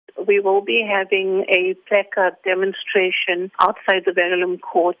we will be having a placard demonstration outside the Verulam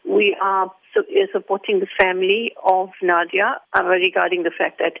Court. We are supporting the family of Nadia regarding the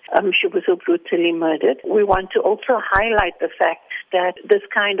fact that she was so brutally murdered. We want to also highlight the fact that this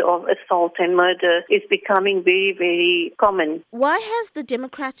kind of assault and murder is becoming very, very common. Why has the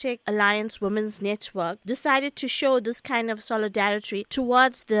Democratic Alliance Women's Network decided to show this kind of solidarity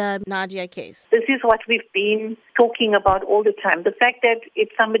towards the Nadia case? This is what we've been talking about all the time. The fact that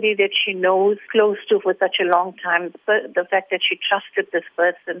it's somebody that she knows close to for such a long time, the fact that she trusted this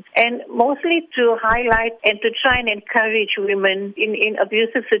person, and mostly to highlight and to try and encourage women in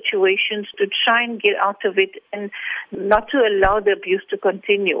abusive situations to try and get out of it and not to allow the abuse to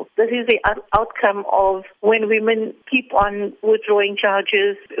continue. This is the outcome of when women keep on withdrawing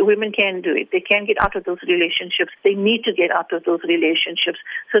charges. Women can do it. They can get out of those relationships. They need to get out of those relationships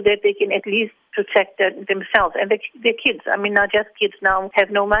so that they can at least protect themselves and their kids. I mean, not just kids now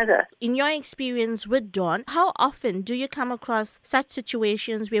have no mother. In your experience with Dawn, how often do you come across such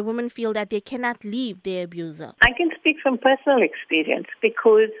situations where women feel that they cannot leave their abuser? I can speak from personal experience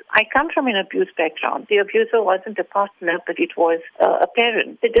because I come from an abuse background. The abuser wasn't a partner, but it was a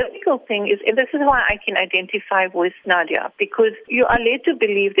parent. The difficult thing is, and this is why I can identify with Nadia, because you are led to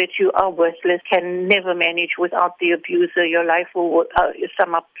believe that you are worthless, can never manage without the abuser. Your life will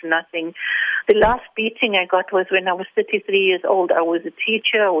sum up to nothing. The last beating I got was when I was 33 years old. I was a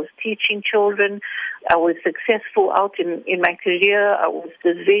teacher. I was teaching children. I was successful out in my career. I was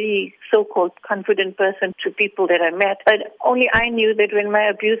this very so-called confident person to people that I met. But only I knew that when my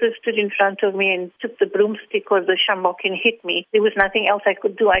abuser stood in front of me and took the broomstick or the shambok and hit me, there was nothing else I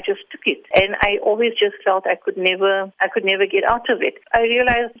could do. I just took it. And I always just felt I could never get out of it. I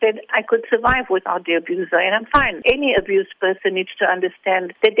realized that I could survive without the abuser, and I'm fine. Any abused person needs to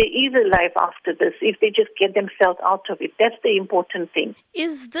understand that there is a life after this if they just get themselves out of it. That's the important thing.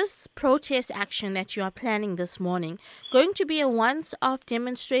 Is this protest action that you are planning this morning going to be a once-off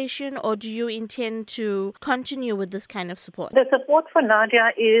demonstration, or do you intend to continue with this kind of support? The support for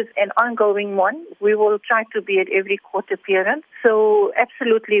Nadia is an ongoing one. We will try to be at every court appearance. So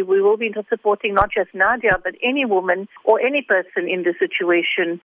absolutely, we will be supporting not just Nadia, but any woman or any person in the situation